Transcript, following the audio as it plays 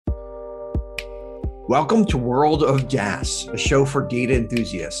Welcome to World of DaaS, a show for data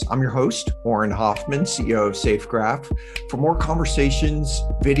enthusiasts. I'm your host, Warren Hoffman, CEO of SafeGraph. For more conversations,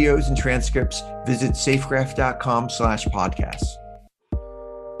 videos, and transcripts, visit safegraph.com/podcasts.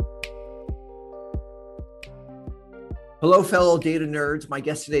 Hello, fellow data nerds. My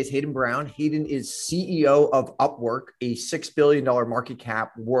guest today is Hayden Brown. Hayden is CEO of Upwork, a $6 billion market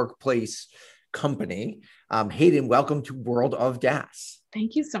cap workplace company. Hayden, welcome to World of DaaS.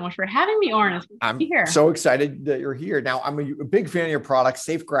 Thank you so much for having me, Warren. I'm here. So excited that you're here. Now, I'm a big fan of your product,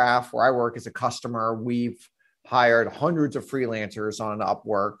 SafeGraph, where I work as a customer. We've hired hundreds of freelancers on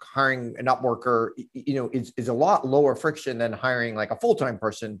Upwork. Hiring an Upworker, is a lot lower friction than hiring like a full-time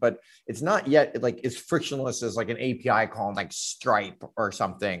person, but it's not yet like as frictionless as like an API call like Stripe or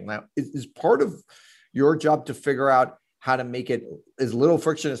something. Now, is part of your job to figure out how to make it as little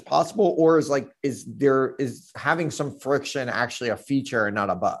friction as possible, or is having some friction actually a feature and not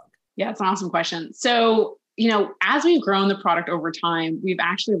a bug? Yeah, it's an awesome question. So, as we've grown the product over time, we've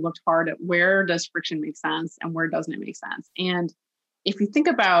actually looked hard at where does friction make sense and where doesn't it make sense. And if you think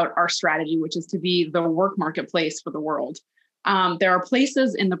about our strategy, which is to be the work marketplace for the world, there are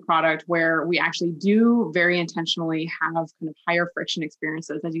places in the product where we actually do very intentionally have kind of higher friction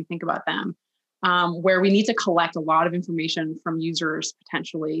experiences as you think about them. Where we need to collect a lot of information from users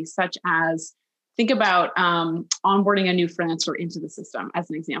potentially, such as think about onboarding a new freelancer into the system as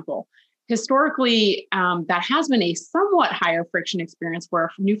an example. Historically, that has been a somewhat higher friction experience where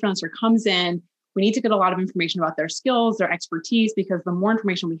a new freelancer comes in, we need to get a lot of information about their skills, their expertise, because the more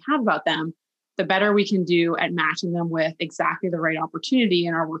information we have about them, the better we can do at matching them with exactly the right opportunity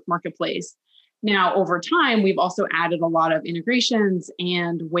in our work marketplace. Now, over time, we've also added a lot of integrations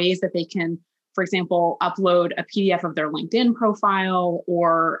and ways that they can, for example, upload a PDF of their LinkedIn profile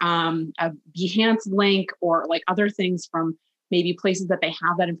or a Behance link or like other things from maybe places that they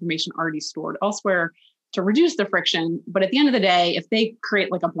have that information already stored elsewhere to reduce the friction. But at the end of the day, if they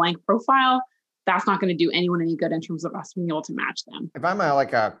create like a blank profile, that's not going to do anyone any good in terms of us being able to match them. If I'm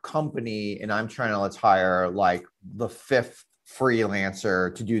like a company and I'm trying to let's hire like the fifth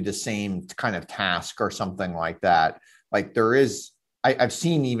freelancer to do the same kind of task or something like that, like I've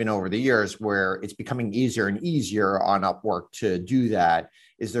seen even over the years where it's becoming easier and easier on Upwork to do that.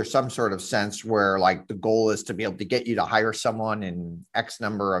 Is there some sort of sense where like the goal is to be able to get you to hire someone in X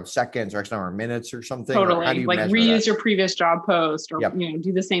number of seconds or X number of minutes or something? Totally. Or how do you like reuse your previous job post or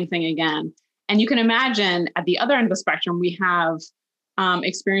do the same thing again. And you can imagine at the other end of the spectrum, we have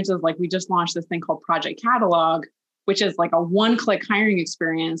experiences like we just launched this thing called Project Catalog, which is like a one-click hiring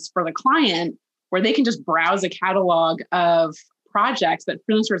experience for the client where they can just browse a catalog of projects that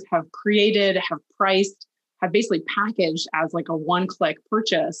freelancers have created, have priced, have basically packaged as like a one-click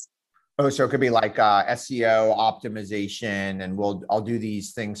purchase. Oh, so it could be like SEO optimization, and I'll do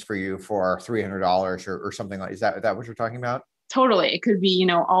these things for you for $300 or something like. Is that what you're talking about? Totally. It could be,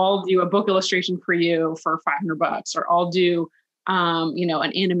 I'll do a book illustration for you for $500, or I'll do,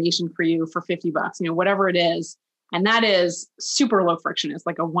 an animation for you for $50, whatever it is. And that is super low friction. It's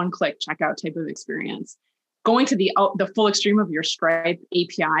like a one-click checkout type of experience. Going to the full extreme of your Stripe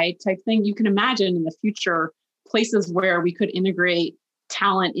API type thing, you can imagine in the future places where we could integrate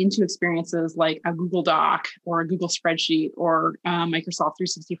talent into experiences like a Google Doc or a Google spreadsheet or Microsoft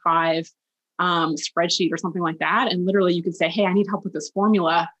 365 spreadsheet or something like that. And literally you could say, hey, I need help with this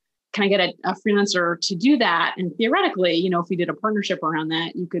formula. Can I get a freelancer to do that? And theoretically, if we did a partnership around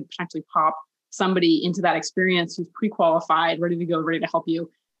that, you could potentially pop somebody into that experience who's pre-qualified, ready to go, ready to help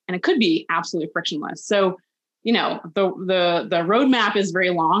you. And it could be absolutely frictionless. So the roadmap is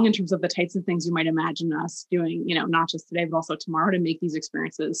very long in terms of the types of things you might imagine us doing, not just today, but also tomorrow to make these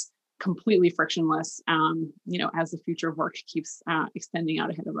experiences completely frictionless, as the future of work keeps extending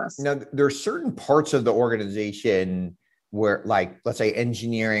out ahead of us. Now, there are certain parts of the organization where, like, let's say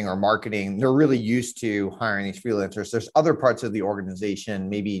engineering or marketing, they're really used to hiring these freelancers. There's other parts of the organization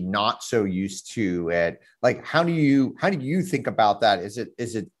maybe not so used to it. Like, how do you think about that? Is it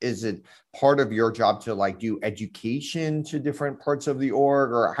part of your job to like do education to different parts of the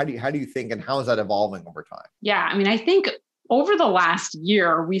org, or how do you think, and how is that evolving over time? Yeah, I mean, I think over the last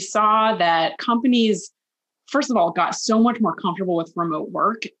year, we saw that companies, first of all, got so much more comfortable with remote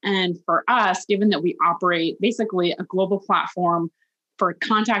work. And for us, given that we operate basically a global platform for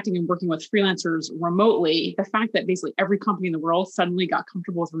contacting and working with freelancers remotely, the fact that basically every company in the world suddenly got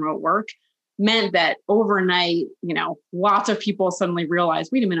comfortable with remote work meant that overnight, lots of people suddenly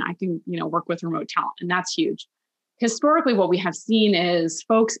realized, wait a minute, I can, work with remote talent. And that's huge. Historically, what we have seen is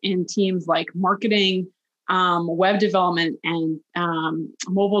folks in teams like marketing, web development and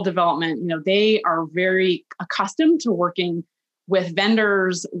mobile development, they are very accustomed to working with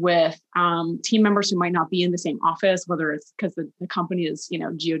vendors, with team members who might not be in the same office, whether it's because the company is,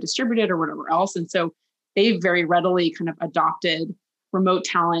 geo-distributed or whatever else. And so they very readily kind of adopted remote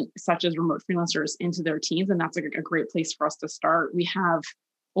talent, such as remote freelancers, into their teams. And that's a great place for us to start. We have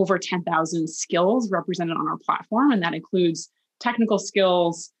over 10,000 skills represented on our platform, and that includes technical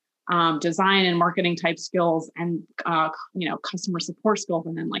skills, design and marketing type skills, and customer support skills,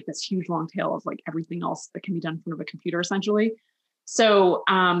 and then like this huge long tail of like everything else that can be done in front of a computer, essentially. So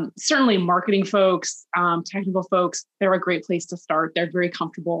certainly marketing folks, technical folks, they're a great place to start. They're very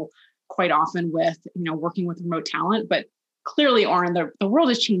comfortable quite often with working with remote talent. But clearly, Oren, the world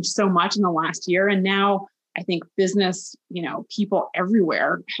has changed so much in the last year, and now I think business, people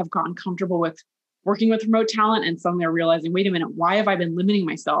everywhere have gotten comfortable with working with remote talent, and suddenly they're realizing, wait a minute, why have I been limiting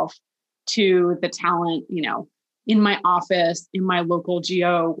myself to the talent, in my office, in my local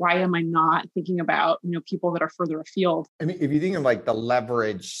geo? Why am I not thinking about, people that are further afield? I mean, if you think of like the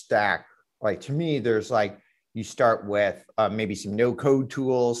leverage stack, like to me, there's like, you start with maybe some no code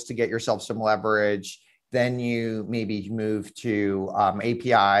tools to get yourself some leverage. Then you maybe move to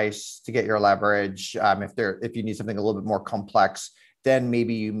APIs to get your leverage. If you need something a little bit more complex, then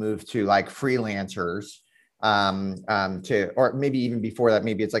maybe you move to like freelancers or maybe even before that,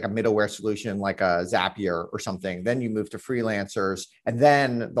 maybe it's like a middleware solution like a Zapier or something. Then you move to freelancers. And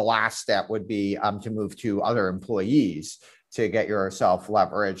then the last step would be to move to other employees to get yourself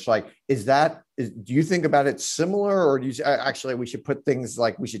leverage. Like, do you think about it similar, or do you actually, we should put things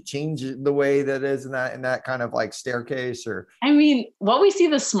like, we should change it the way that is in that kind of like staircase? Or, I mean, what we see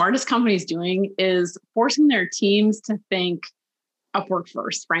the smartest companies doing is forcing their teams to think Upwork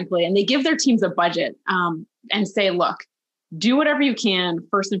first, frankly, and they give their teams a budget and say, look, do whatever you can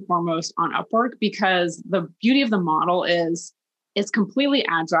first and foremost on Upwork, because the beauty of the model is it's completely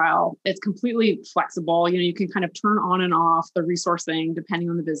agile. It's completely flexible. You can kind of turn on and off the resourcing depending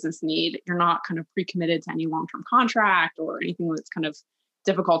on the business need. You're not kind of pre-committed to any long-term contract or anything that's kind of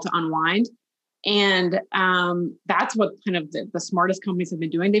difficult to unwind. And that's what kind of the smartest companies have been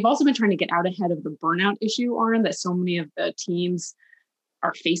doing. They've also been trying to get out ahead of the burnout issue, Oren, that so many of the teams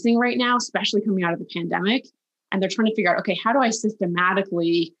are facing right now, especially coming out of the pandemic. And they're trying to figure out, okay, how do I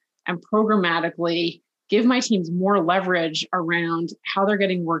systematically and programmatically give my teams more leverage around how they're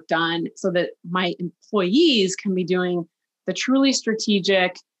getting work done so that my employees can be doing the truly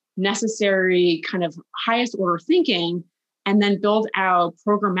strategic, necessary kind of highest order thinking, and then build out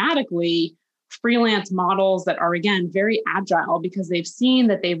programmatically freelance models that are, again, very agile, because they've seen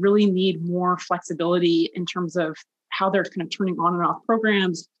that they really need more flexibility in terms of how they're kind of turning on and off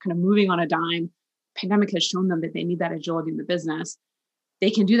programs, kind of moving on a dime. Pandemic has shown them that they need that agility in the business. They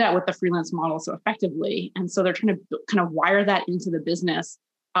can do that with the freelance model so effectively. And so they're trying to kind of wire that into the business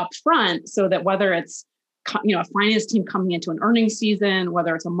up front, so that whether it's a finance team coming into an earnings season,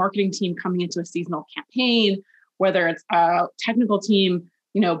 whether it's a marketing team coming into a seasonal campaign, whether it's a technical team,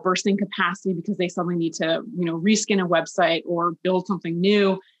 bursting capacity because they suddenly need to, reskin a website or build something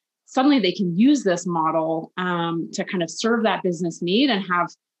new, suddenly they can use this model to kind of serve that business need and have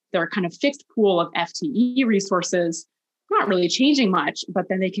their kind of fixed pool of FTE resources not really changing much, but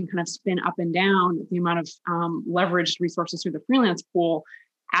then they can kind of spin up and down the amount of leveraged resources through the freelance pool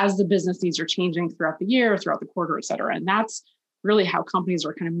as the business needs are changing throughout the year, throughout the quarter, et cetera. And that's really how companies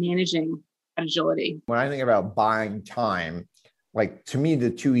are kind of managing agility. When I think about buying time, like to me, the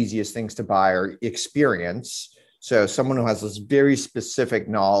two easiest things to buy are experience. So someone who has this very specific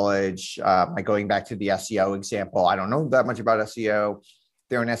knowledge, like going back to the SEO example, I don't know that much about SEO.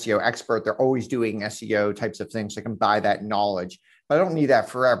 They're an SEO expert. They're always doing SEO types of things. So I can buy that knowledge, but I don't need that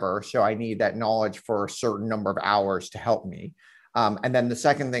forever. So I need that knowledge for a certain number of hours to help me. And then the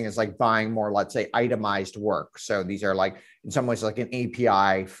second thing is like buying more, let's say, itemized work. So these are like, in some ways, like an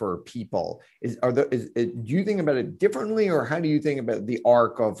API for people. Do you think about it differently, or how do you think about the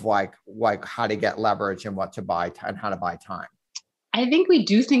arc of like how to get leverage and what to buy and how to buy time? I think we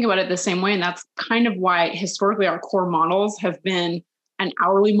do think about it the same way. And that's kind of why historically our core models have been an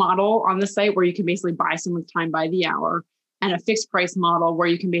hourly model on the site where you can basically buy someone's time by the hour, and a fixed price model where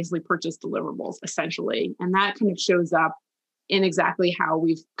you can basically purchase deliverables essentially. And that kind of shows up in exactly how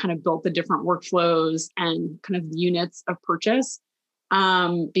we've kind of built the different workflows and kind of the units of purchase.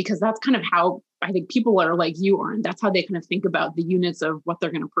 Because that's kind of how I think people are like you are, and that's how they kind of think about the units of what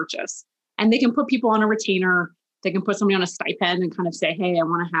they're going to purchase. And they can put people on a retainer, they can put somebody on a stipend and kind of say, hey, I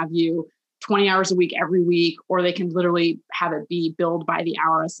want to have you 20 hours a week every week, or they can literally have it be billed by the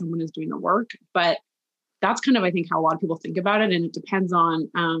hour as someone is doing the work. But that's kind of, I think, how a lot of people think about it. And it depends on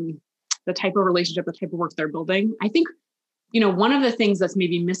the type of relationship, the type of work they're building. I think, one of the things that's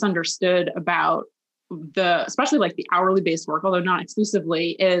maybe misunderstood about especially like the hourly based work, although not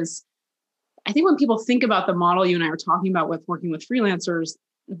exclusively, is I think when people think about the model you and I are talking about with working with freelancers,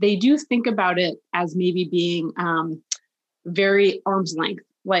 they do think about it as maybe being very arm's length.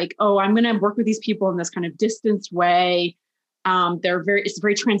 Like, oh, I'm going to work with these people in this kind of distanced way. It's a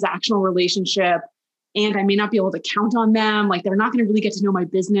very transactional relationship, and I may not be able to count on them. Like, they're not going to really get to know my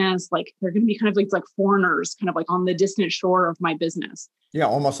business. Like, they're going to be kind of like foreigners, kind of like on the distant shore of my business. Yeah,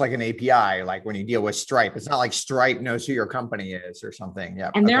 almost like an API, like when you deal with Stripe. It's not like Stripe knows who your company is or something.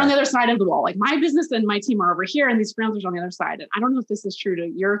 Yeah. And they're on the other side of the wall. Like, my business and my team are over here, and these freelancers are on the other side. And I don't know if this is true to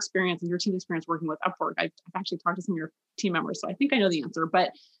your experience and your team's experience working with Upwork. I've actually talked to some of your team members, so I think I know the answer.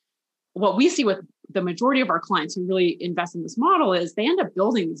 But what we see with the majority of our clients who really invest in this model is they end up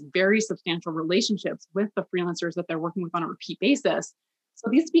building these very substantial relationships with the freelancers that they're working with on a repeat basis. So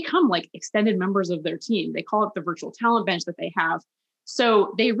these become like extended members of their team. They call it the virtual talent bench that they have.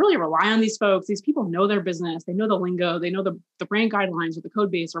 So they really rely on these folks. These people know their business. They know the lingo. They know the brand guidelines or the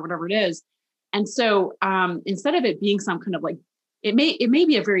code base or whatever it is. And so instead of it being some kind of like, it may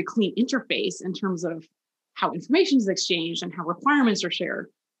be a very clean interface in terms of how information is exchanged and how requirements are shared.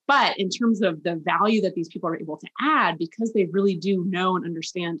 But in terms of the value that these people are able to add, because they really do know and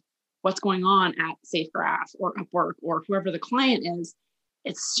understand what's going on at SafeGraph or Upwork or whoever the client is,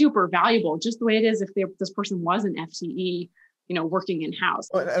 it's super valuable, just the way it is if this person was an FTE, working in-house.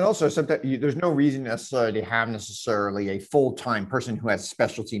 And also, there's no reason necessarily to have a full-time person who has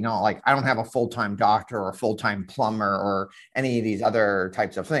specialty. Not like I don't have a full-time doctor or a full-time plumber or any of these other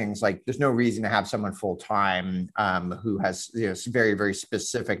types of things. Like there's no reason to have someone full-time who has very, very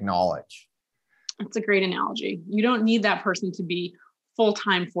specific knowledge. That's a great analogy. You don't need that person to be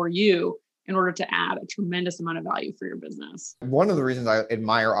full-time for you in order to add a tremendous amount of value for your business. One of the reasons I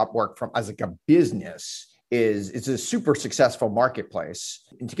admire Upwork as like a business is it's a super successful marketplace.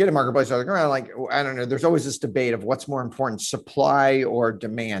 And to get a marketplace on the ground, like, I don't know, there's always this debate of what's more important, supply or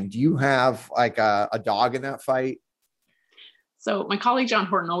demand. Do you have like a dog in that fight? So my colleague, John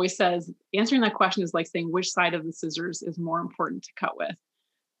Horton, always says, answering that question is like saying which side of the scissors is more important to cut with.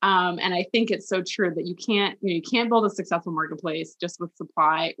 And I think it's so true that you can't build a successful marketplace just with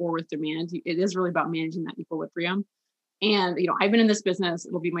supply or with demand. It is really about managing that equilibrium. And, I've been in this business.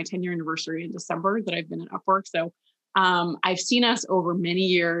 It'll be my 10-year anniversary in December that I've been at Upwork. So I've seen us over many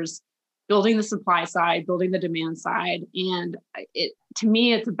years building the supply side, building the demand side. And to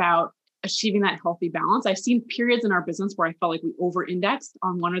me, it's about achieving that healthy balance. I've seen periods in our business where I felt like we over-indexed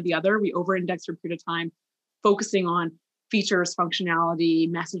on one or the other. We over-indexed for a period of time, focusing on features, functionality,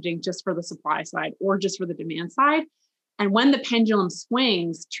 messaging just for the supply side or just for the demand side. And when the pendulum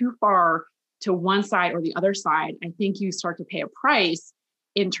swings too far to one side or the other side, I think you start to pay a price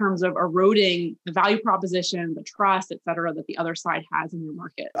in terms of eroding the value proposition, the trust, et cetera, that the other side has in your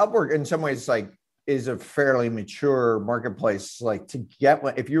market. Upwork in some ways is a fairly mature marketplace. Like to get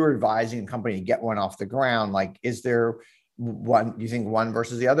one, if you were advising a company to get one off the ground, like is there one, do you think one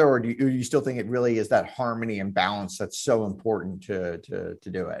versus the other, or do you still think it really is that harmony and balance that's so important to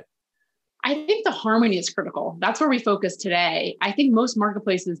do it? I think the harmony is critical. That's where we focus today. I think most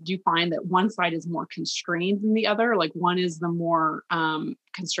marketplaces do find that one side is more constrained than the other. Like one is the more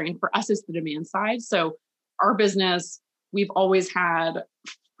constrained. For us, it's the demand side. So our business, we've always had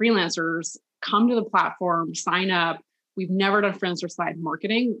freelancers come to the platform, sign up. We've never done freelancer side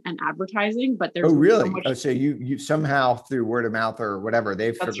marketing and advertising, but there's really? So you somehow through word of mouth or whatever,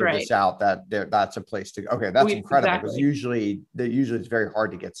 they've figured this out that's a place to go. Okay, that's incredible because usually it's very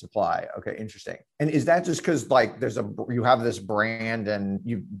hard to get supply. Okay, interesting. And is that just because like you have this brand and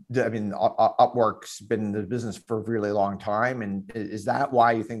Upwork's been in the business for a really long time, and is that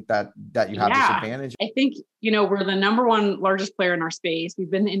why you think that you have this advantage? I think we're the number one largest player in our space. We've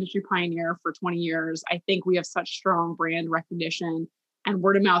been the industry pioneer for 20 years. I think we have such strong brand recognition and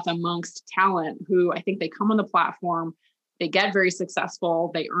word of mouth amongst talent who I think they come on the platform, they get very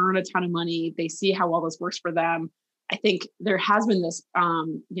successful, they earn a ton of money, they see how well this works for them. I think there has been this,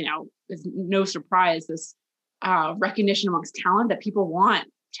 it's no surprise, this recognition amongst talent that people want.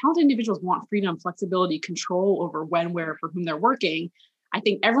 Talented individuals want freedom, flexibility, control over when, where, for whom they're working. I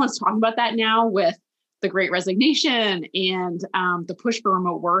think everyone's talking about that now with the Great Resignation and the push for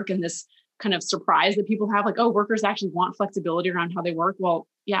remote work and this kind of surprise that people have, like, oh, workers actually want flexibility around how they work. Well,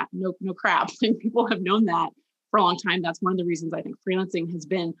 yeah, no crap. Like, people have known that for a long time. That's one of the reasons I think freelancing has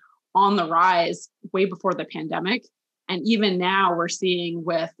been on the rise way before the pandemic. And even now we're seeing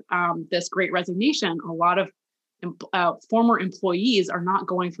with this Great Resignation, a lot of former employees are not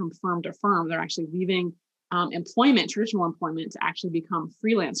going from firm to firm. They're actually leaving traditional employment to actually become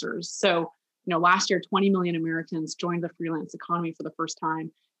freelancers. So, last year, 20 million Americans joined the freelance economy for the first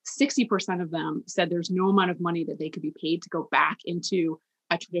time. 60% of them said there's no amount of money that they could be paid to go back into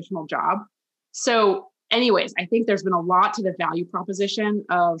a traditional job. So anyways, I think there's been a lot to the value proposition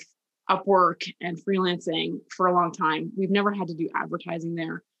of Upwork and freelancing for a long time. We've never had to do advertising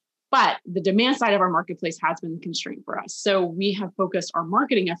there, but the demand side of our marketplace has been the constraint for us. So we have focused our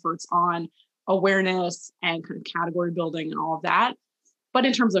marketing efforts on awareness and kind of category building and all of that. But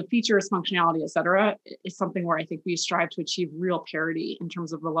in terms of features, functionality, et cetera, it's something where I think we strive to achieve real parity in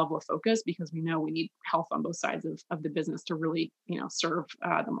terms of the level of focus, because we know we need health on both sides of the business to really, serve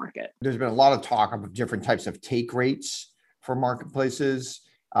the market. There's been a lot of talk of different types of take rates for marketplaces.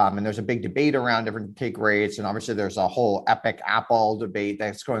 And there's a big debate around different take rates. And obviously there's a whole Epic Apple debate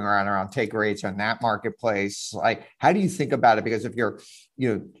that's going around take rates on that marketplace. Like, how do you think about it? Because if you're,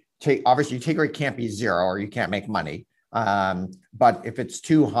 obviously take rate can't be zero or you can't make money. But if it's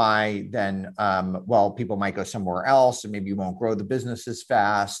too high, then, people might go somewhere else and maybe you won't grow the business as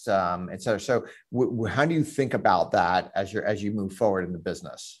fast, et cetera. So how do you think about that as you move forward in the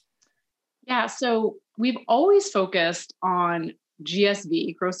business? Yeah. So we've always focused on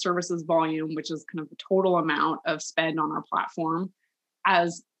GSV, gross services volume, which is kind of the total amount of spend on our platform,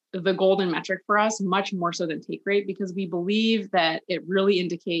 as the golden metric for us, much more so than take rate, because we believe that it really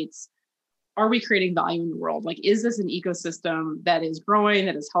indicates, are we creating value in the world? Like, is this an ecosystem that is growing,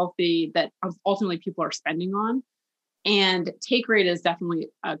 that is healthy, that ultimately people are spending on? And take rate is definitely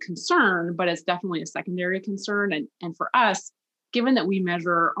a concern, but it's definitely a secondary concern. And for us, given that we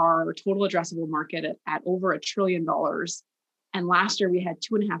measure our total addressable market at over $1 trillion, and last year we had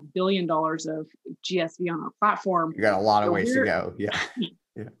 $2.5 billion of GSV on our platform. You got a lot of ways to go. Yeah.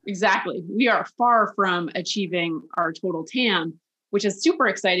 Exactly. We are far from achieving our total TAM, which is super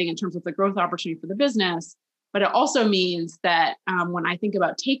exciting in terms of the growth opportunity for the business. But it also means that when I think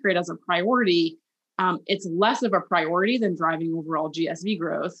about take rate as a priority, it's less of a priority than driving overall GSV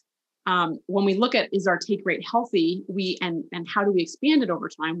growth. When we look at, is our take rate healthy, and how do we expand it over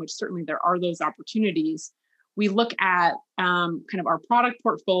time, which certainly there are those opportunities. We look at kind of our product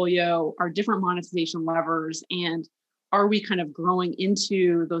portfolio, our different monetization levers, and are we kind of growing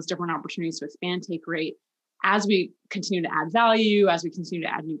into those different opportunities to expand take rate as we continue to add value, as we continue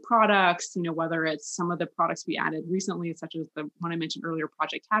to add new products, whether it's some of the products we added recently, such as the one I mentioned earlier,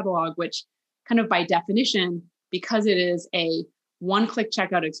 Project Catalog, which kind of by definition, because it is a one-click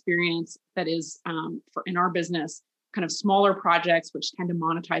checkout experience that is for in our business, kind of smaller projects, which tend to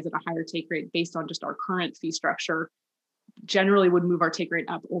monetize at a higher take rate based on just our current fee structure, generally would move our take rate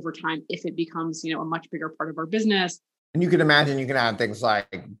up over time if it becomes, a much bigger part of our business. And you can imagine you can add things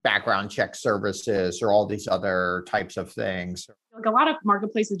like background check services or all these other types of things. Like a lot of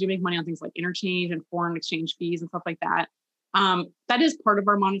marketplaces do make money on things like interchange and foreign exchange fees and stuff like that. That is part of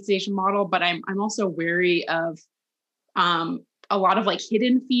our monetization model, but I'm also wary of a lot of like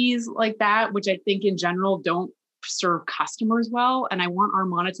hidden fees like that, which I think in general don't serve customers well. And I want our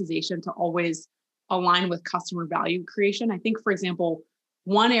monetization to always align with customer value creation. I think, for example,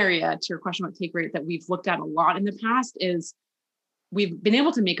 one area to your question about take rate that we've looked at a lot in the past is we've been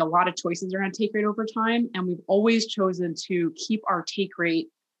able to make a lot of choices around take rate over time. And we've always chosen to keep our take rate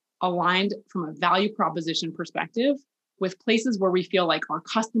aligned from a value proposition perspective with places where we feel like our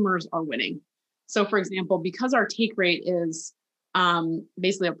customers are winning. So for example, because our take rate is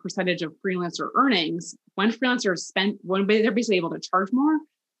basically a percentage of freelancer earnings, when freelancers when they're basically able to charge more,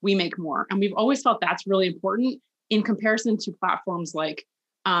 we make more. And we've always felt that's really important in comparison to platforms like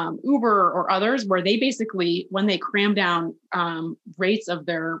Uber or others, where they basically, when they cram down rates of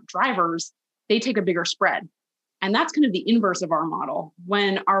their drivers, they take a bigger spread. And that's kind of the inverse of our model.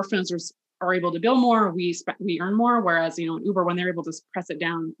 When our freelancers are able to bill more, we earn more. Whereas, in Uber, when they're able to press it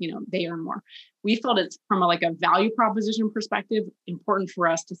down, they earn more. We felt it's from a value proposition perspective, important for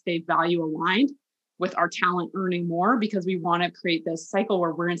us to stay value aligned with our talent earning more, because we want to create this cycle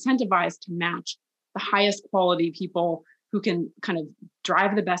where we're incentivized to match the highest quality people who can kind of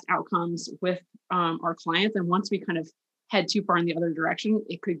drive the best outcomes with our clients. And once we kind of head too far in the other direction,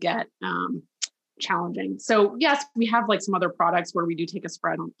 it could get challenging. So yes, we have some other products where we do take a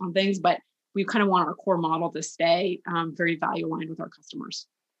spread on things, but we kind of want our core model to stay very value aligned with our customers.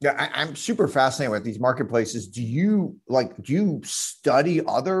 Yeah, I'm super fascinated with these marketplaces. Do you study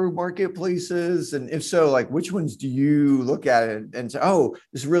other marketplaces? And if so, which ones do you look at and say, oh,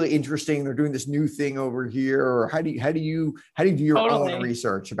 this is really interesting, they're doing this new thing over here? Or how do you do your own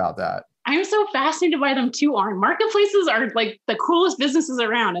research about that? I'm so fascinated by them too, Arn. Marketplaces are the coolest businesses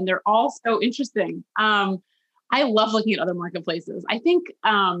around, and they're all so interesting. I love looking at other marketplaces. I think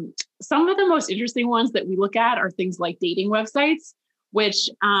some of the most interesting ones that we look at are things like dating websites, which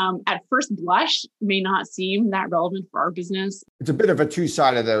at first blush may not seem that relevant for our business. It's a bit of a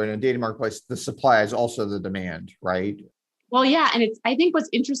two-sided though in a dating marketplace. The supply is also the demand, right? Well, yeah, and I think what's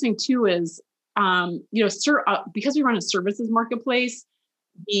interesting too is because we run a services marketplace,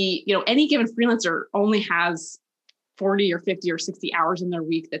 any given freelancer only has 40 or 50 or 60 hours in their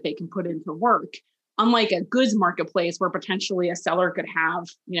week that they can put into work. Unlike a goods marketplace where potentially a seller could have,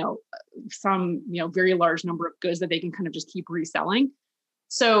 some, very large number of goods that they can kind of just keep reselling.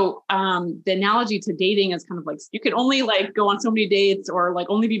 So the analogy to dating is kind of like you can only like go on so many dates or like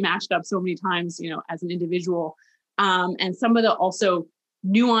only be matched up so many times, as an individual. And some of the also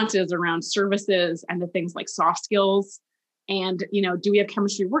nuances around services and the things like soft skills and, do we have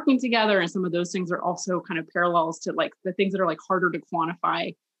chemistry working together? And some of those things are also kind of parallels to like the things that are like harder to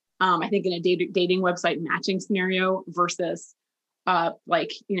quantify. I think in a dating website matching scenario versus if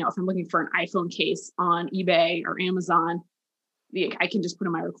I'm looking for an iPhone case on eBay or Amazon, I can just put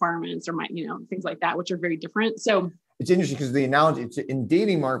in my requirements or my, things like that, which are very different. So it's interesting because the analogy in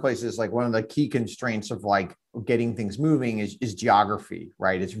dating marketplaces, like one of the key constraints of like getting things moving is geography,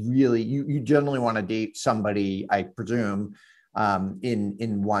 right? It's really, you generally want to date somebody, I presume,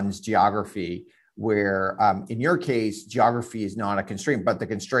 in one's geography, where in your case, geography is not a constraint, but the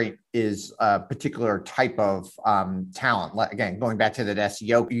constraint is a particular type of talent. Again, going back to that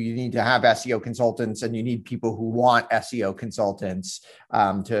SEO, you need to have SEO consultants and you need people who want SEO consultants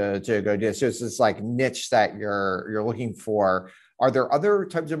to go do it. So it's this like niche that you're looking for. Are there other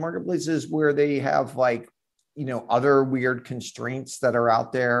types of marketplaces where they have like, other weird constraints that are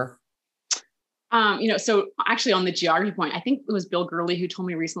out there? So actually on the geography point, I think it was Bill Gurley who told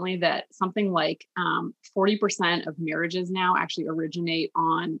me recently that something like 40% of marriages now actually originate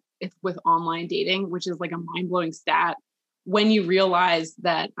with online dating, which is like a mind-blowing stat when you realize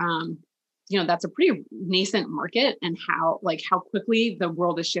that, that's a pretty nascent market and how quickly the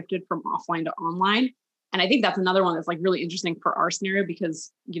world has shifted from offline to online. And I think that's another one that's like really interesting for our scenario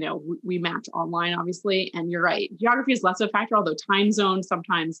because, we match online, obviously. And you're right. Geography is less of a factor, although time zone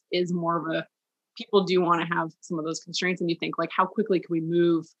sometimes is more of a people do want to have some of those constraints. And you think like, how quickly can we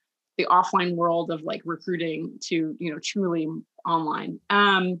move the offline world of like recruiting to, truly online?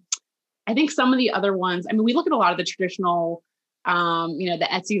 I think some of the other ones, we look at a lot of the traditional, the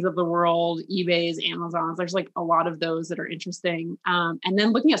Etsy's of the world, eBay's, Amazon's, there's like a lot of those that are interesting. And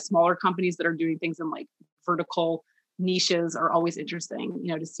then looking at smaller companies that are doing things in like vertical niches are always interesting,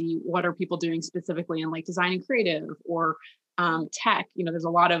 to see what are people doing specifically in like design and creative or tech. There's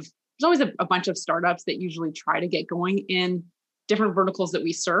always a bunch of startups that usually try to get going in different verticals that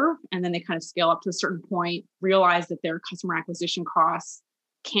we serve. And then they kind of scale up to a certain point, realize that their customer acquisition costs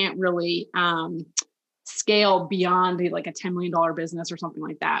can't really scale beyond like a $10 million business or something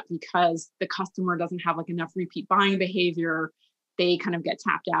like that, because the customer doesn't have like enough repeat buying behavior. They kind of get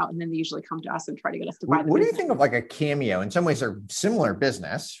tapped out and then they usually come to us and try to get us to buy. What do you think of like a Cameo? In some ways they're similar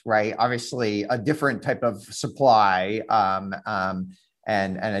business, right? Obviously a different type of supply,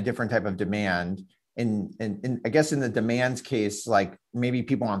 and a different type of demand. And I guess in the demands case, like maybe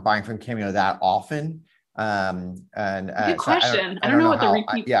people aren't buying from Cameo that often. Good question. I don't know what the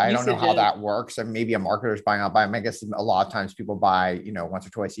repeat. I don't know how that works. And maybe a marketer's buying out by them. I guess a lot of times people buy, once or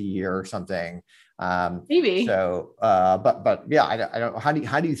twice a year or something. Maybe. So, but yeah, I don't.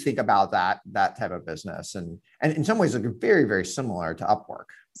 How do you think about that type of business? And in some ways, they're very, very similar to Upwork.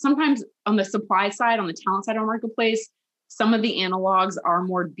 Sometimes on the supply side, on the talent side of our marketplace, some of the analogs are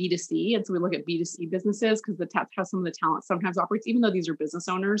more B2C. And so we look at B2C businesses because that's how some of the talent sometimes operates, even though these are business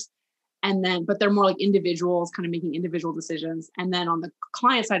owners. But they're more like individuals kind of making individual decisions. And then on the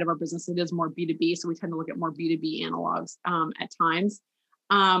client side of our business, it is more B2B. So we tend to look at more B2B analogs at times.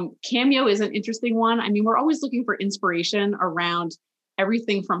 Cameo is an interesting one. We're always looking for inspiration around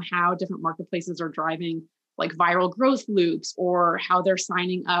everything from how different marketplaces are driving like viral growth loops or how they're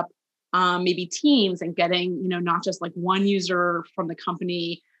signing up maybe teams and getting, not just like one user from the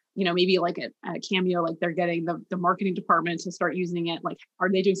company, maybe like a Cameo, like they're getting the marketing department to start using it. Like, are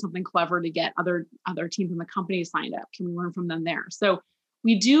they doing something clever to get other teams in the company signed up? Can we learn from them there? So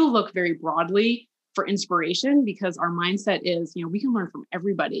we do look very broadly for inspiration because our mindset is, we can learn from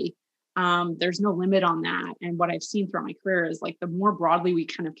everybody. There's no limit on that. And what I've seen throughout my career is like the more broadly we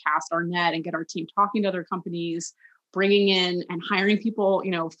kind of cast our net and get our team talking to other companies, bringing in and hiring people,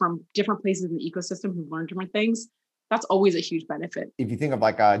 from different places in the ecosystem who've learned different things, that's always a huge benefit. If you think of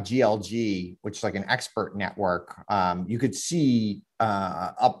like a GLG, which is like an expert network, you could see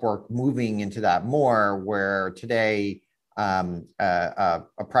Upwork moving into that more where today a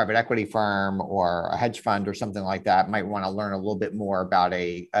private equity firm or a hedge fund or something like that might want to learn a little bit more about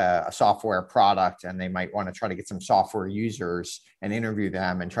a software product, and they might want to try to get some software users and interview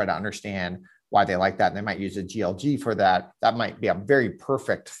them and try to understand why they like that. And they might use a GLG for that. That might be a very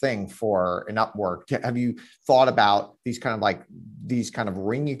perfect thing for an Upwork. Have you thought about these kind of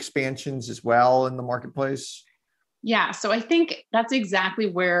ring expansions as well in the marketplace? Yeah, so I think that's exactly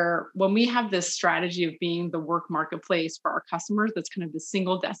where, when we have this strategy of being the work marketplace for our customers, that's kind of the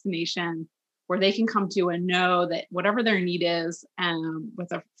single destination where they can come to and know that whatever their need is, and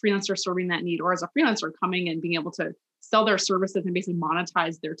with a freelancer serving that need, or as a freelancer coming and being able to sell their services and basically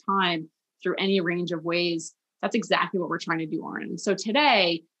monetize their time through any range of ways, that's exactly what we're trying to do, Aaron. So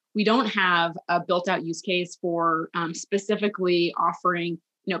today, we don't have a built out use case for specifically offering,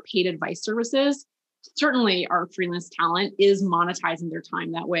 paid advice services. Certainly our freelance talent is monetizing their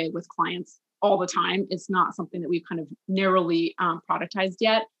time that way with clients all the time. It's not something that we've kind of narrowly productized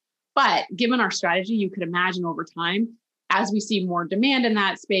yet. But given our strategy, you could imagine over time, as we see more demand in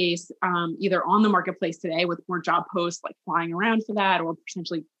that space, either on the marketplace today with more job posts like flying around for that, or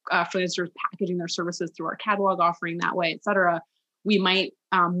potentially freelancers packaging their services through our catalog offering that way, et cetera, we might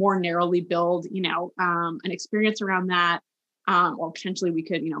more narrowly build, an experience around that. Or potentially we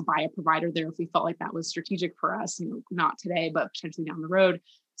could, buy a provider there if we felt like that was strategic for us, not today, but potentially down the road.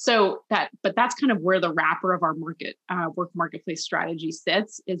 But that's kind of where the wrapper of our work marketplace strategy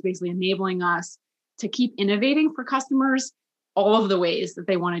sits, is basically enabling us to keep innovating for customers all of the ways that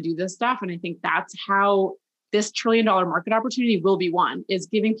they want to do this stuff. And I think that's how this $1 trillion market opportunity will be won, is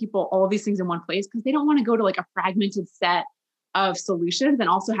giving people all of these things in one place, because they don't want to go to like a fragmented set of solutions and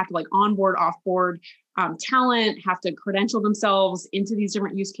also have to like onboard, offboard talent, have to credential themselves into these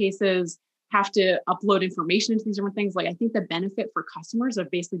different use cases, have to upload information into these different things. Like, I think the benefit for customers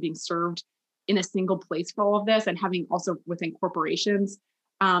of basically being served in a single place for all of this, and having also within corporations,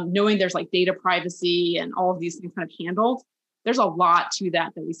 knowing there's like data privacy and all of these things kind of handled, there's a lot to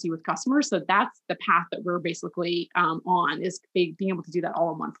that we see with customers. So that's the path that we're basically on, is being able to do that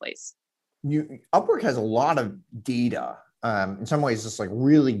all in one place. Upwork has a lot of data. In some ways, it's like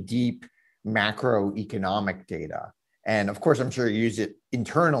really deep macroeconomic data. And of course, I'm sure you use it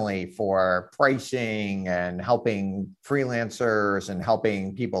internally for pricing and helping freelancers and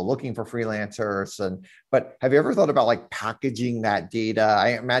helping people looking for freelancers. But have you ever thought about like packaging that data? I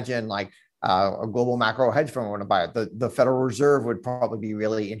imagine like a global macro hedge fund want to buy it. The Federal Reserve would probably be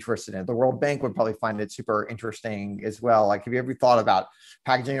really interested in it. The World Bank would probably find it super interesting as well. Like, have you ever thought about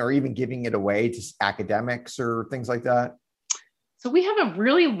packaging or even giving it away to academics or things like that? So we have a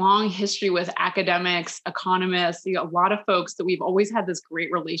really long history with academics, economists, a lot of folks that we've always had this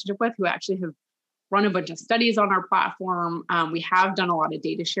great relationship with, who actually have run a bunch of studies on our platform. We have done a lot of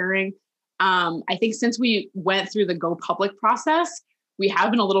data sharing. I think since we went through the go public process, we have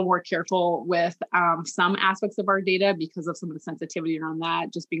been a little more careful with some aspects of our data because of some of the sensitivity around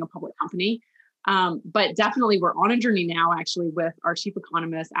that, just being a public company. But definitely we're on a journey now, actually, with our chief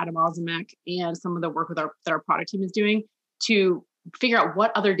economist, Adam Ozimek, and some of the work that our product team is doing to figure out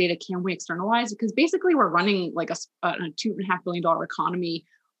what other data can we externalize, because basically we're running like a $2.5 billion economy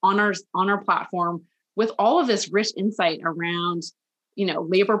on our platform with all of this rich insight around,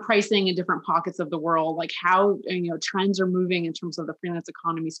 labor pricing in different pockets of the world, like how, trends are moving in terms of the freelance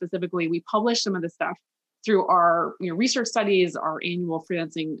economy. Specifically, we publish some of this stuff through our research studies, our annual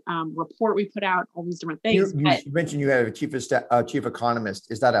freelancing report we put out, all these different things. You mentioned you have a chief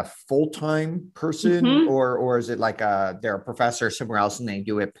economist. Is that a full-time person, or is it like they're a professor somewhere else and they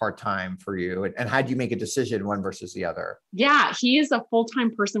do it part-time for you? And how do you make a decision one versus the other? Yeah, he is a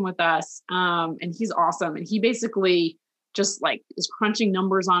full-time person with us, and he's awesome. And he basically just like is crunching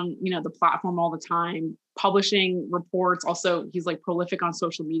numbers on the platform all the time, publishing reports. Also, he's like prolific on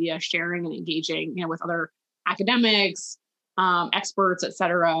social media, sharing and engaging with other academics, experts, et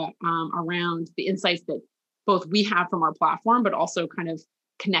cetera, around the insights that both we have from our platform, but also kind of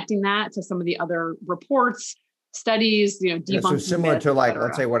connecting that to some of the other reports, studies, debunking. So similar to like,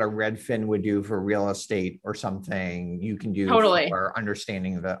 let's say what a Redfin would do for real estate or something, you can do for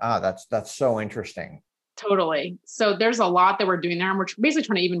understanding that's so interesting. Totally. So there's a lot that we're doing there, and we're basically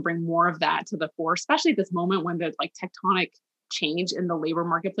trying to even bring more of that to the fore, especially at this moment when the like tectonic change in the labor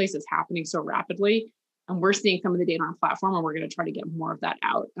marketplace is happening so rapidly. And we're seeing some of the data on our platform, and we're going to try to get more of that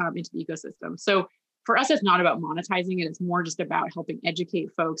out into the ecosystem. So for us, it's not about monetizing it. It's more just about helping educate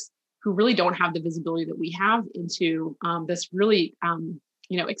folks who really don't have the visibility that we have into this really,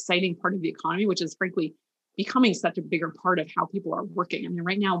 exciting part of the economy, which is frankly becoming such a bigger part of how people are working. I mean,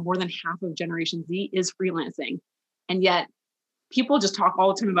 right now, more than half of Generation Z is freelancing. And yet people just talk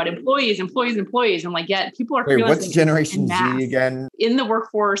all the time about employees, employees, employees. And like, yet people are Wait, what's freelancing Generation en masse Z again? in the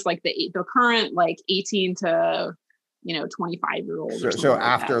workforce, like the current, like 18 to, 25-year-olds or something So like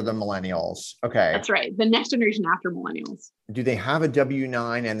after that. the millennials. Okay. That's right. The next generation after millennials. Do they have a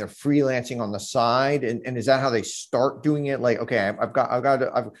W-9 and they're freelancing on the side? And is that how they start doing it? Like, okay, I've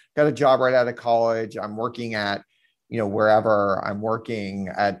got a job right out of college. I'm working at, wherever I'm working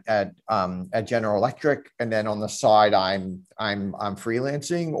at General Electric, and then on the side I'm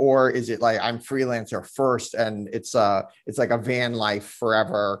freelancing, or is it like I'm freelancer first and it's like a van life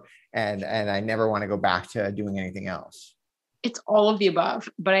forever, and I never want to go back to doing anything else? It's all of the above.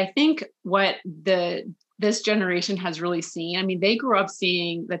 But I think what this generation has really seen, I mean, they grew up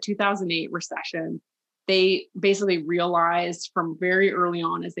seeing the 2008 recession. They basically realized from very early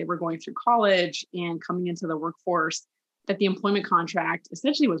on as they were going through college and coming into the workforce that the employment contract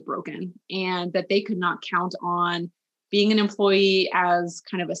essentially was broken and that they could not count on being an employee as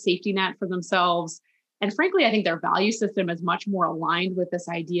kind of a safety net for themselves. And frankly, I think their value system is much more aligned with this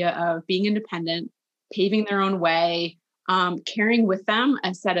idea of being independent, paving their own way, carrying with them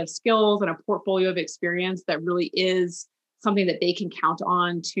a set of skills and a portfolio of experience that really is something that they can count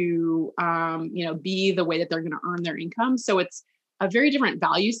on to, be the way that they're going to earn their income. So it's a very different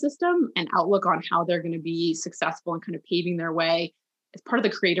value system and outlook on how they're going to be successful and kind of paving their way. It's part of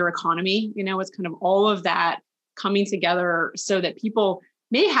the creator economy. It's kind of all of that coming together so that people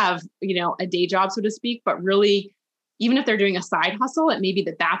may have, a day job, so to speak, but really, even if they're doing a side hustle, it may be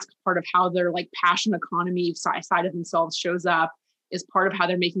that that's part of how their like passion economy side of themselves shows up, is part of how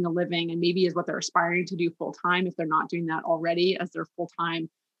they're making a living, and maybe is what they're aspiring to do full time if they're not doing that already as their full time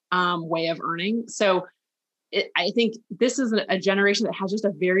way of earning. So I think this is a generation that has just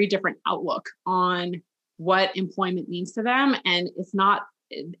a very different outlook on what employment means to them, and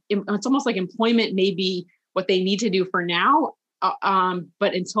it's almost like employment may be what they need to do for now,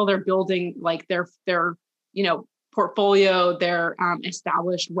 but until they're building like their portfolio, their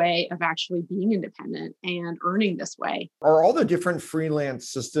established way of actually being independent and earning this way. Are all the different freelance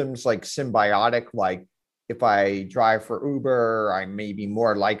systems like symbiotic? Like if I drive for Uber, I may be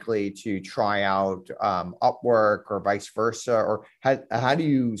more likely to try out Upwork or vice versa? Or how do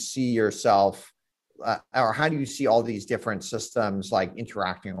you see yourself or how do you see all these different systems like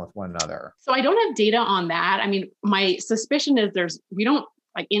interacting with one another? So I don't have data on that. I mean, my suspicion is we don't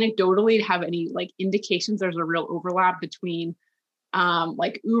like anecdotally have any like indications there's a real overlap between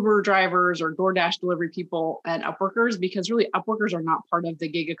like Uber drivers or DoorDash delivery people and Upworkers, because really Upworkers are not part of the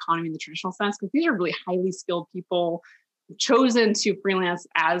gig economy in the traditional sense, because these are really highly skilled people chosen to freelance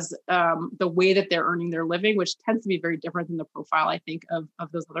as the way that they're earning their living, which tends to be very different than the profile, I think, of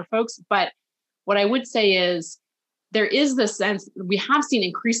those other folks. But what I would say is there is this sense we have seen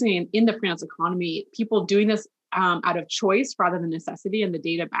increasingly in the freelance economy, people doing this out of choice rather than necessity. And the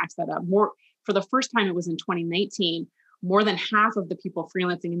data backs that up. More for the first time, it was in 2019, more than half of the people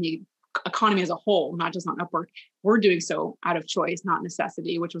freelancing in the economy as a whole, not just on Upwork, were doing so out of choice, not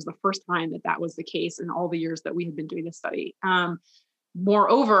necessity, which was the first time that was the case in all the years that we had been doing this study.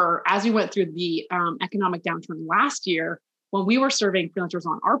 Moreover, as we went through the economic downturn last year, when we were surveying freelancers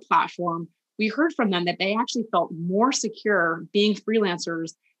on our platform, we heard from them that they actually felt more secure being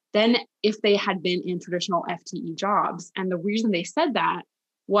freelancers than if they had been in traditional FTE jobs. And the reason they said that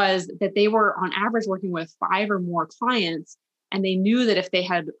was that they were on average working with 5 or more clients. And they knew that if they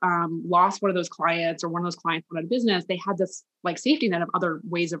had lost one of those clients or one of those clients went out of business, they had this like safety net of other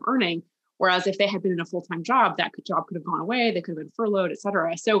ways of earning. Whereas if they had been in a full-time job, that job could have gone away, they could have been furloughed, et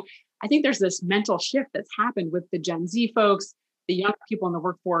cetera. So I think there's this mental shift that's happened with the Gen Z folks, the young people in the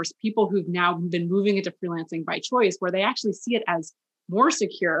workforce, people who've now been moving into freelancing by choice, where they actually see it as more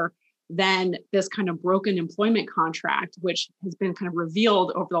secure than this kind of broken employment contract, which has been kind of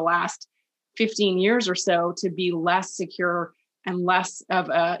revealed over the last 15 years or so to be less secure and less of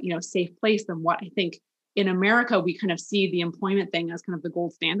a safe place than what I think in America we kind of see the employment thing as kind of the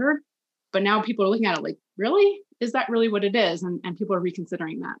gold standard. But now people are looking at it like, really? Is that really what it is? And people are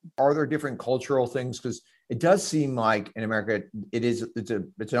reconsidering that. Are there different cultural things? Because it does seem like in America, it's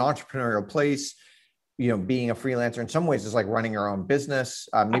an entrepreneurial place. Being a freelancer in some ways is like running your own business.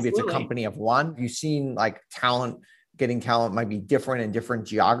 Maybe Absolutely. It's a company of one. You've seen like getting talent might be different in different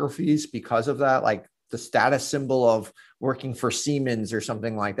geographies because of that. Like the status symbol of working for Siemens or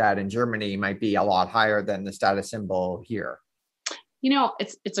something like that in Germany might be a lot higher than the status symbol here.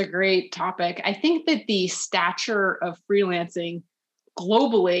 It's a great topic. I think that the stature of freelancing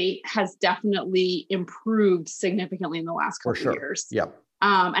globally has definitely improved significantly in the last couple of years. Yep.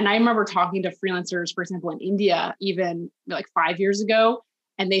 And I remember talking to freelancers, for example, in India, even like 5 years ago,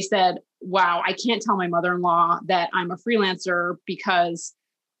 and they said, wow, I can't tell my mother-in-law that I'm a freelancer because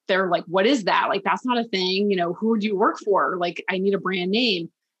they're like, what is that? Like, that's not a thing. Who do you work for? Like, I need a brand name.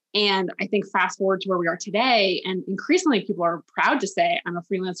 And I think fast forward to where we are today, and increasingly people are proud to say, I'm a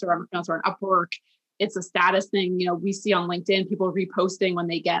freelancer on Upwork. It's a status thing. We see on LinkedIn people reposting when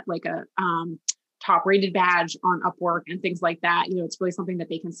they get like a top rated badge on Upwork and things like that. It's really something that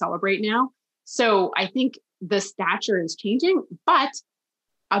they can celebrate now. So I think the stature is changing, but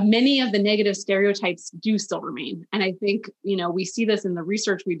many of the negative stereotypes do still remain. And I think, we see this in the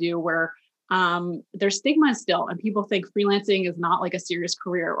research we do where there's stigma still, and people think freelancing is not like a serious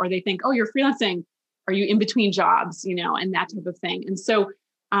career, or they think, oh, you're freelancing. Are you in between jobs, and that type of thing. And so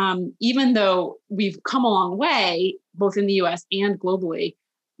even though we've come a long way, both in the US and globally,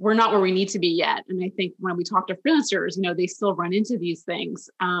 we're not where we need to be yet. And I think when we talk to freelancers, they still run into these things,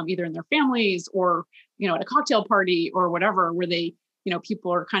 either in their families or, at a cocktail party or whatever, where they,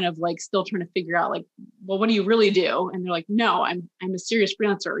 people are kind of like still trying to figure out like, well, what do you really do? And they're like, no, I'm a serious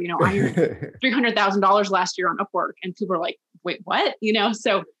freelancer. I earned $300,000 last year on Upwork. And people are like, wait, what?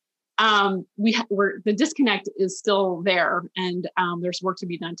 So the disconnect is still there, and there's work to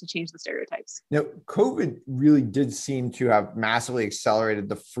be done to change the stereotypes. Now, COVID really did seem to have massively accelerated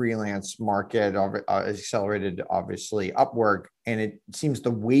the freelance market, accelerated obviously Upwork, and it seems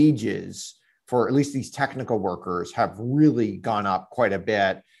the wages for at least these technical workers have really gone up quite a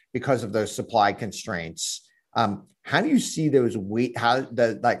bit because of those supply constraints. How do you see those do you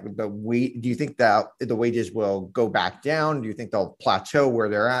think that the wages will go back down? Do you think they'll plateau where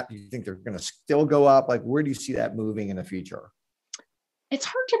they're at? Do you think they're going to still go up? Like, where do you see that moving in the future? It's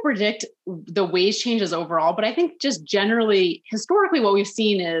hard to predict the wage changes overall, but I think just generally, historically, what we've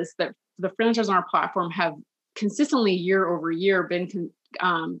seen is that the freelancers on our platform have consistently year over year been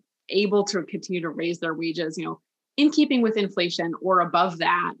able to continue to raise their wages, in keeping with inflation or above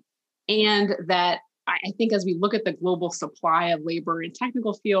that. And that I think as we look at the global supply of labor in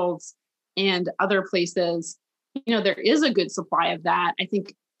technical fields and other places, there is a good supply of that. I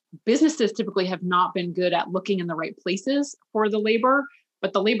think businesses typically have not been good at looking in the right places for the labor,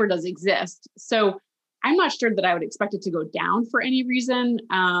 but the labor does exist. So I'm not sure that I would expect it to go down for any reason.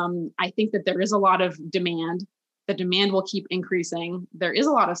 I think that there is a lot of demand. The demand will keep increasing. There is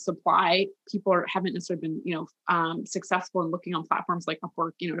a lot of supply. People haven't necessarily been, successful in looking on platforms like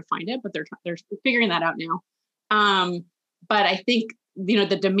Upwork, to find it, but they're figuring that out now. But I think,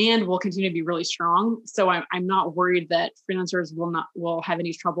 the demand will continue to be really strong. So I'm not worried that freelancers will have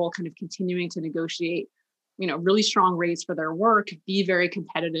any trouble kind of continuing to negotiate, really strong rates for their work, be very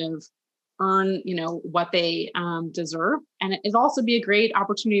competitive, earn, what they deserve. And it'll also be a great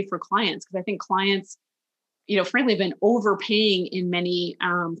opportunity for clients, because I think clients, frankly, have been overpaying in many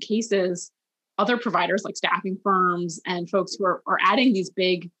cases other providers like staffing firms and folks who are adding these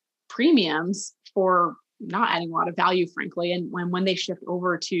big premiums for not adding a lot of value, frankly. And when they shift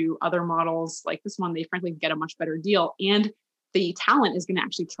over to other models like this one, they frankly get a much better deal. And the talent is going to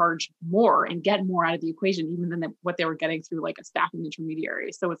actually charge more and get more out of the equation, even than what they were getting through like a staffing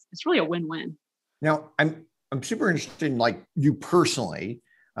intermediary. So it's really a win-win. Now, I'm super interested in like you personally.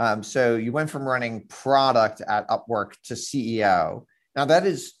 So you went from running product at Upwork to CEO. Now that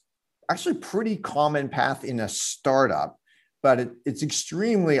is actually a pretty common path in a startup, but it's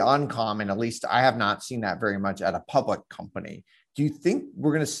extremely uncommon. At least I have not seen that very much at a public company. Do you think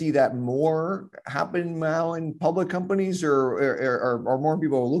we're going to see that more happen now in public companies, or are more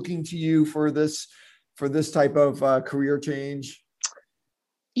people looking to you for this type of career change?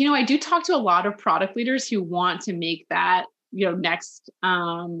 I do talk to a lot of product leaders who want to make that next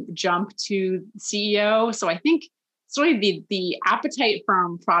jump to CEO. So I think sort of the appetite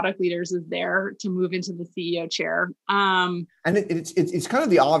from product leaders is there to move into the CEO chair. And it's kind of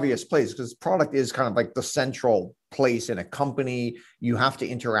the obvious place, because product is kind of like the central place in a company. You have to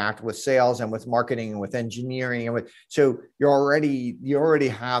interact with sales and with marketing and with engineering so you already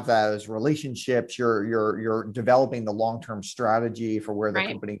have those relationships. You're developing the long-term strategy for where the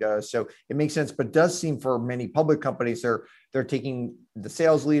company goes. So it makes sense, but it does seem for many public companies they're taking the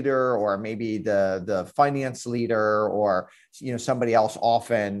sales leader or maybe the finance leader or somebody else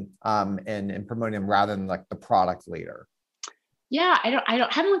often and promoting them rather than like the product leader. Yeah, I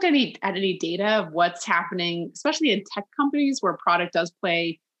haven't looked at any data of what's happening, especially in tech companies where product does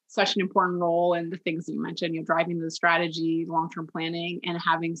play such an important role in the things that you mentioned, driving the strategy, long-term planning, and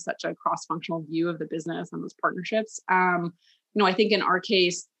having such a cross-functional view of the business and those partnerships. I think in our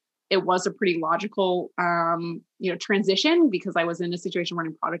case, it was a pretty logical, transition, because I was in a situation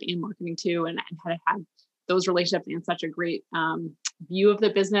running product and marketing too, and had those relationships and such a great view of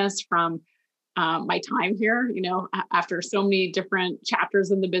the business from my time here, after so many different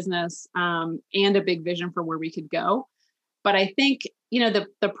chapters in the business, and a big vision for where we could go. But I think,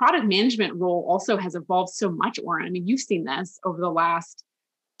 the product management role also has evolved so much, Oren. I mean, you've seen this over the last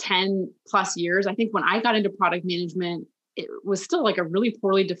 10 plus years. I think when I got into product management, it was still like a really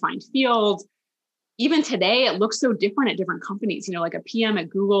poorly defined field. Even today, it looks so different at different companies, like a PM at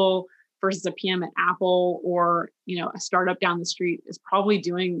Google versus a PM at Apple, or, a startup down the street is probably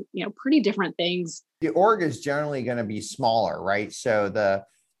doing, pretty different things. The org is generally going to be smaller, right? So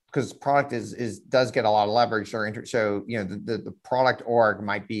because product does get a lot of leverage, so the product org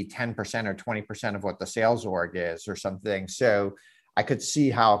might be 10% or 20% of what the sales org is or something. So I could see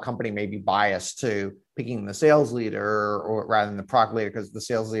how a company may be biased to picking the sales leader or rather than the product leader, because the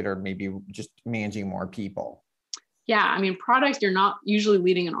sales leader may be just managing more people. Yeah. I mean, product, you're not usually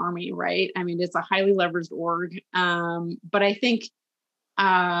leading an army, right? I mean, it's a highly leveraged org. But I think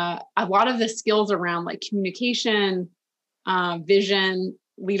a lot of the skills around like communication, vision,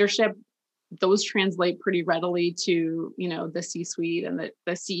 leadership, those translate pretty readily to, the C-suite and the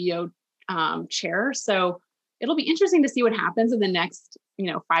CEO chair. So it'll be interesting to see what happens in the next,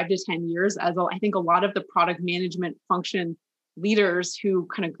 5 to 10 years, as I think a lot of the product management function leaders who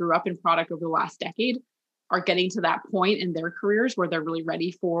kind of grew up in product over the last decade are getting to that point in their careers where they're really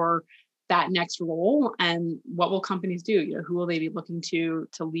ready for that next role. And what will companies do? Who will they be looking to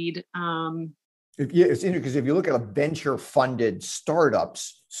lead? It's interesting because if you look at venture funded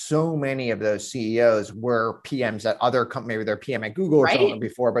startups, so many of those CEOs were PMs at other companies. Maybe they're PM at Google or something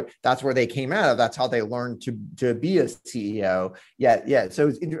before, but that's where they came out of. That's how they learned to be a CEO. Yeah.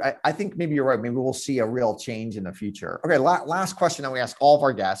 So I think maybe you're right. Maybe we'll see a real change in the future. Okay. Last question that we ask all of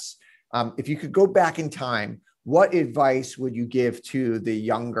our guests. If you could go back in time, what advice would you give to the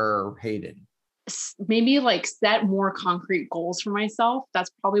younger Hayden? Maybe like set more concrete goals for myself. That's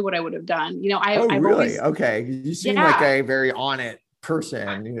probably what I would have done. I've really? Always, okay. You seem like a very on it person,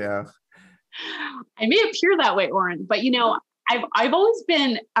 I may appear that way, Oren, but I've always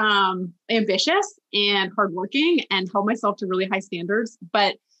been ambitious and hardworking and held myself to really high standards.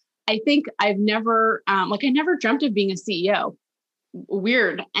 But I think I've never, I never dreamt of being a CEO.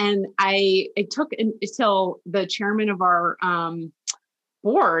 Weird. And it took until the chairman of our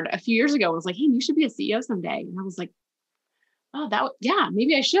board a few years ago was like, hey, you should be a CEO someday. And I was like, oh,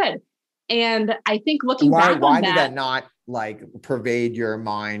 maybe I should. And I think looking back on why did that not pervade your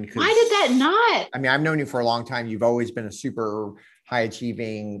mind? Why did that not? I mean, I've known you for a long time. You've always been a super high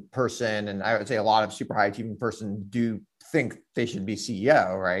achieving person. And I would say a lot of super high achieving person do think they should be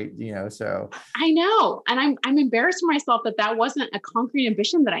CEO, right? So I know. And I'm embarrassed for myself that wasn't a concrete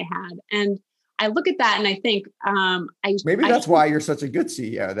ambition that I had. And I look at that and I think, maybe that's why you're such a good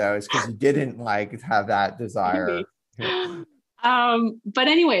CEO though, is because you didn't have that desire. But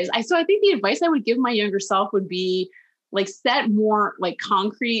anyways, so I think the advice I would give my younger self would be set more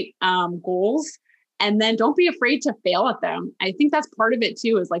concrete goals, and then don't be afraid to fail at them. I think that's part of it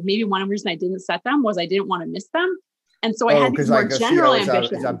too, is maybe one reason I didn't set them was I didn't want to miss them. And so I had these more general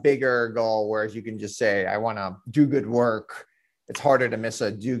ambitions. It's a bigger goal, whereas you can just say, I want to do good work. It's harder to miss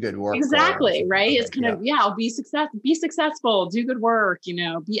a do good work. Exactly. Right. It's kind of, I'll be successful, do good work,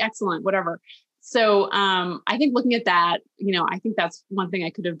 be excellent, whatever. So I think looking at that, I think that's one thing I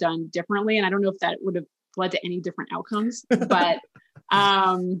could have done differently. And I don't know if that would have led to any different outcomes, but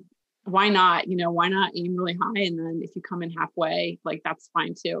why not? Why not aim really high? And then if you come in halfway, that's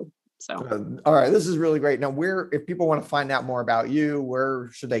fine too. So, all right, this is really great. Now, if people want to find out more about you,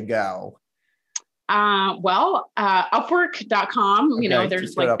 where should they go? Upwork.com,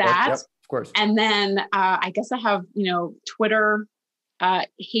 there's that. Yep, of course. And then I guess I have, Twitter,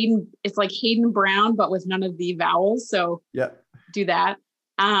 Hayden, it's like Hayden Brown, but with none of the vowels. So do that.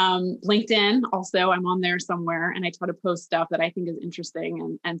 LinkedIn, also, I'm on there somewhere, and I try to post stuff that I think is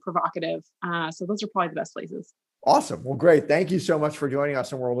interesting and provocative. So those are probably the best places. Awesome. Well, great. Thank you so much for joining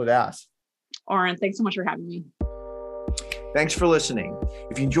us on World of DaaS. Oren, thanks so much for having me. Thanks for listening.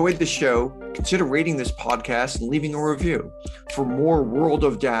 If you enjoyed the show, consider rating this podcast and leaving a review. For more World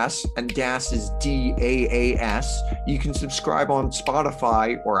of DaaS, and DaaS is DAAS, you can subscribe on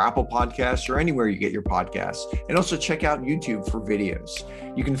Spotify or Apple Podcasts or anywhere you get your podcasts. And also check out YouTube for videos.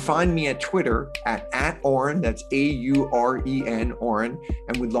 You can find me at Twitter at Oren, that's AUREN, Oren,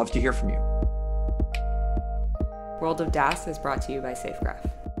 and we'd love to hear from you. World of DaaS is brought to you by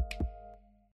Safegraph.